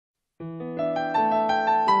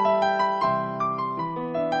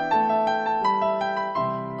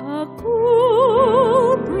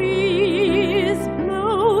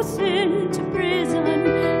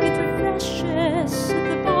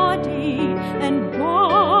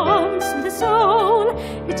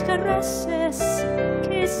caresses,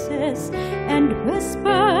 kisses, and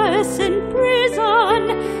whispers in prison.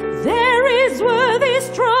 There is worthy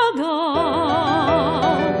struggle.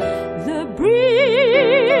 The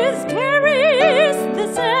breeze carries the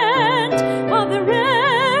scent of the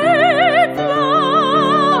red flowers.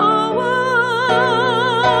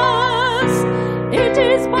 It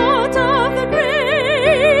is part of the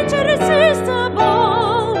great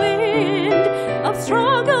irresistible wind of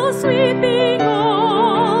struggle sweeping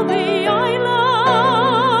all the islands.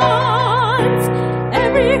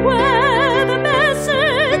 Everywhere the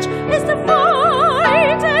message is to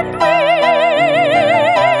fight and win.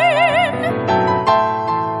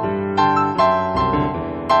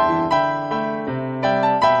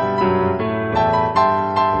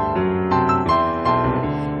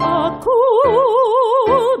 A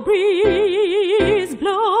cool breeze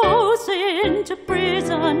blows into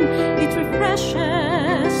prison. It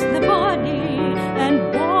refreshes the body and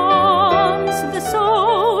warms the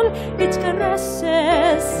soul. It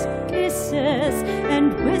caresses, kisses,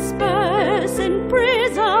 and whispers in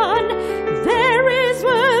prison. There is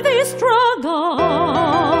worthy struggle.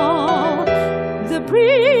 The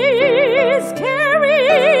breeze